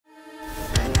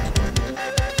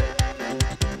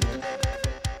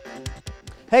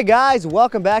Hey guys,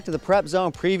 welcome back to the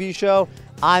PrepZone preview show.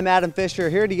 I'm Adam Fisher,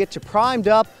 here to get you primed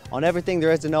up on everything there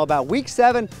is to know about week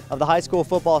 7 of the high school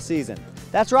football season.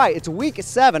 That's right, it's week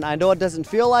 7. I know it doesn't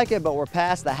feel like it, but we're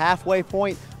past the halfway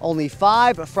point. Only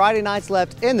 5 Friday nights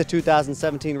left in the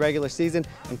 2017 regular season,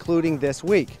 including this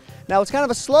week. Now, it's kind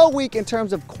of a slow week in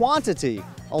terms of quantity.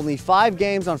 Only 5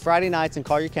 games on Friday nights in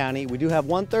Collier County. We do have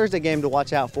one Thursday game to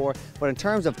watch out for, but in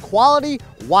terms of quality,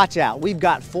 watch out. We've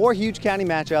got 4 huge county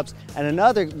matchups and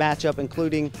another matchup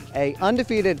including a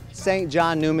undefeated St.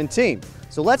 John Newman team.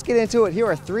 So let's get into it. Here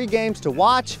are 3 games to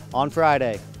watch on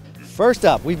Friday. First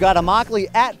up, we've got Immokalee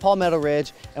at Palmetto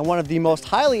Ridge and one of the most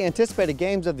highly anticipated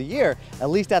games of the year, at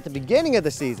least at the beginning of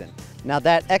the season. Now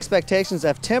that expectations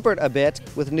have tempered a bit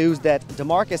with news that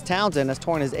DeMarcus Townsend has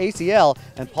torn his ACL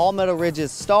and Palmetto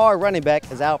Ridge's star running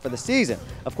back is out for the season.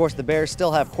 Of course, the Bears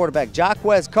still have quarterback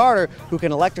Jaquez Carter who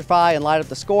can electrify and light up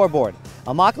the scoreboard.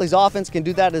 Immokalee's offense can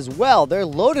do that as well. They're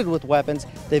loaded with weapons.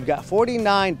 They've got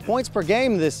 49 points per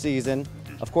game this season.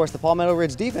 Of course, the Palmetto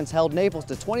Ridge defense held Naples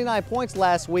to 29 points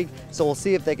last week, so we'll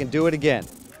see if they can do it again.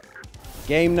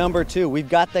 Game number 2, we've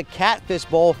got the Catfish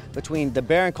Bowl between the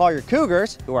Barron Collier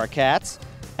Cougars, who are cats,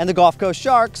 and the Gulf Coast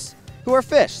Sharks, who are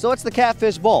fish. So it's the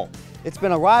Catfish Bowl. It's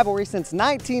been a rivalry since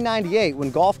 1998 when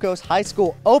Gulf Coast High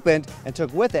School opened and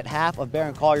took with it half of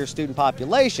Barron Collier's student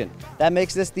population. That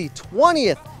makes this the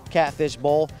 20th Catfish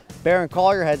Bowl. Barron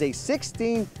Collier has a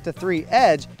 16-3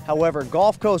 edge. However,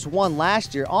 Gulf Coast won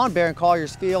last year on Barron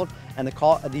Collier's field, and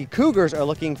the Cougars are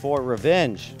looking for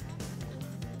revenge.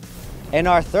 In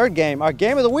our third game, our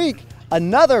game of the week,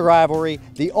 another rivalry,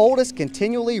 the oldest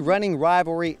continually running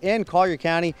rivalry in Collier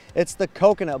County. It's the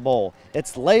Coconut Bowl.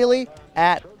 It's Lely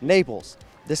at Naples.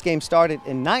 This game started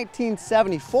in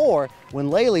 1974 when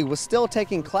Lely was still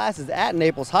taking classes at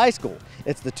Naples High School.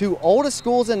 It's the 2 oldest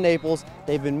schools in Naples.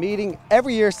 They've been meeting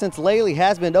every year since Lely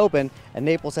has been open, and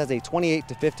Naples has a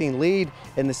 28-15 lead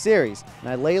in the series.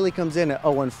 Now Lely comes in at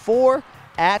 0-4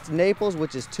 at Naples,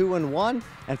 which is 2-1.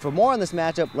 And for more on this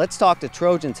matchup, let's talk to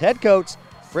Trojans head coach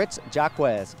Fritz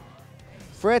Jaquez.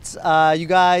 Fritz, you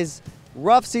guys,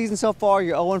 rough season so far.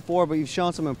 You're 0-4, but you've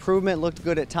shown some improvement. Looked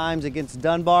good at times against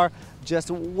Dunbar.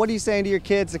 Just what are you saying to your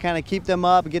kids to kind of keep them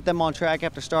up, get them on track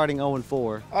after starting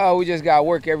 0-4? Oh, we just got to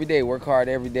work every day, work hard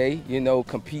every day, you know,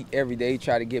 compete every day,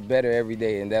 try to get better every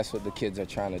day, and that's what the kids are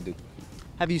trying to do.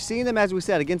 Have you seen them, as we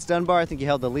said, against Dunbar? I think you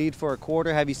held the lead for a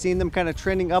quarter. Have you seen them kind of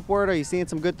trending upward? Are you seeing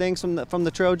some good things from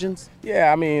the Trojans?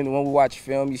 Yeah, I mean, when we watch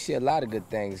film, you see a lot of good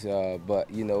things, but,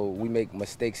 you know, we make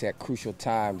mistakes at crucial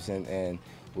times, and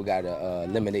we got to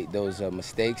eliminate those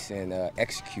mistakes and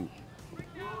execute.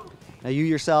 Now you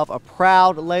yourself, a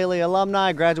proud Lely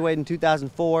alumni, graduated in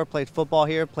 2004, played football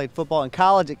here, played football in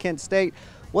college at Kent State.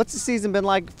 What's the season been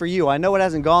like for you? I know it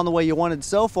hasn't gone the way you wanted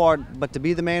so far, but to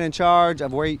be the man in charge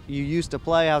of where you used to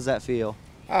play, how's that feel?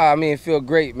 I mean, it feels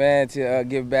great, man, to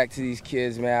give back to these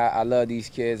kids, man. I love these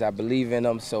kids. I believe in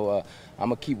them, so I'm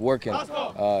going to keep working.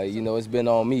 You know, it's been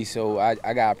on me, so I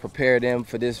got to prepare them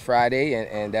for this Friday,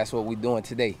 and that's what we're doing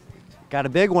today. Got a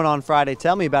big one on Friday.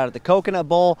 Tell me about it. The Coconut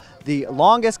Bowl, the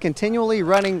longest continually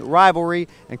running rivalry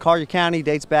in Collier County,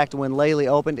 dates back to when Lely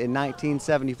opened in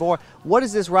 1974. What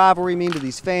does this rivalry mean to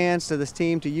these fans, to this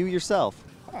team, to you yourself?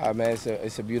 Man,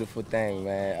 it's a beautiful thing,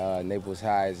 man. Naples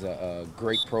High is a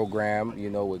great program, you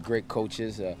know, with great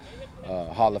coaches,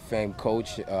 Hall of Fame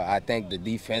coach. I think the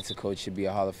defensive coach should be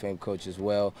a Hall of Fame coach as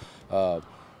well.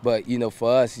 But, you know,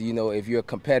 for us, you know, if you're a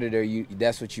competitor,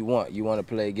 that's what you want. You want to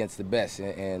play against the best.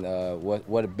 And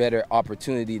what a better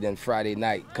opportunity than Friday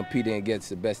night competing against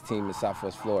the best team in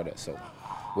Southwest Florida. So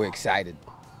we're excited.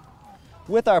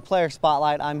 With our player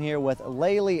spotlight, I'm here with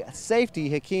Lely safety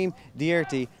Hakeem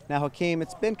Dierte. Now, Hakeem,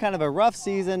 it's been kind of a rough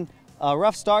season, a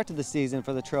rough start to the season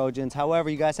for the Trojans. However,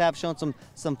 you guys have shown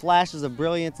some flashes of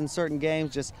brilliance in certain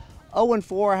games. Just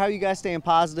 0-4, how are you guys staying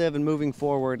positive and moving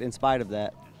forward in spite of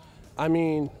that? I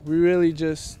mean, we really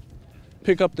just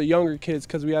pick up the younger kids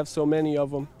because we have so many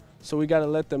of them. So we got to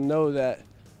let them know that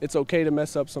it's okay to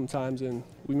mess up sometimes, and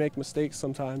we make mistakes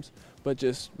sometimes, but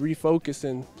just refocus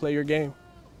and play your game.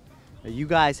 You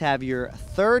guys have your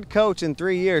 3rd coach in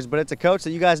 3 years, but it's a coach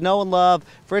that you guys know and love,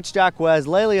 Fritz Jaquez,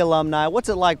 Lely alumni. What's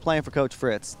it like playing for Coach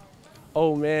Fritz?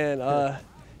 Oh, man,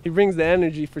 he brings the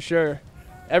energy for sure.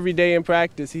 Every day in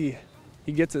practice, he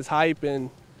gets his hype, and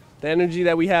the energy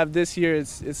that we have this year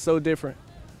is so different.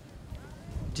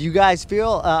 Do you guys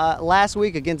feel, last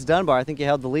week against Dunbar, I think you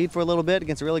held the lead for a little bit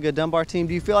against a really good Dunbar team.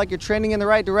 Do you feel like you're trending in the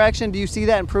right direction? Do you see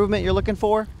that improvement you're looking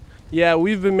for? Yeah,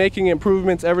 we've been making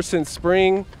improvements ever since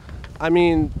spring. I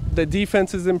mean, the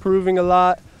defense is improving a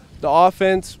lot. The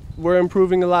offense, we're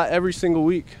improving a lot every single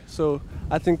week. So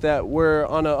I think that we're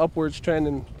on an upwards trend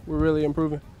and we're really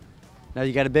improving. Now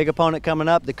you got a big opponent coming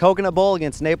up, the Coconut Bowl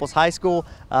against Naples High School.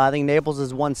 I think Naples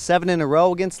has won 7 in a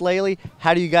row against Lely.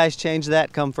 How do you guys change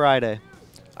that come Friday?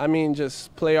 I mean,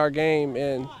 just play our game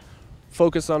and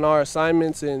focus on our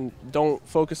assignments and don't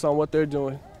focus on what they're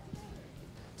doing.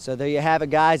 So there you have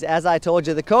it, guys. As I told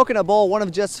you, the Coconut Bowl, one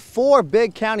of just 4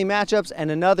 big county matchups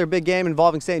and another big game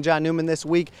involving St. John Newman this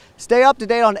week. Stay up to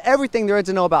date on everything there is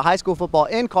to know about high school football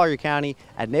in Collier County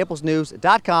at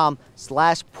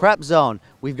naplesnews.com/PrepZone.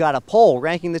 We've got a poll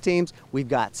ranking the teams. We've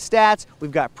got stats.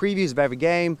 We've got previews of every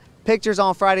game, pictures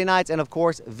on Friday nights, and of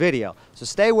course, video. So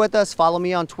stay with us. Follow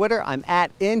me on Twitter. I'm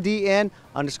at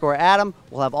NDN_Adam.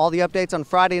 We'll have all the updates on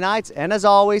Friday nights. And as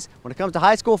always, when it comes to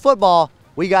high school football,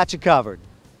 we got you covered.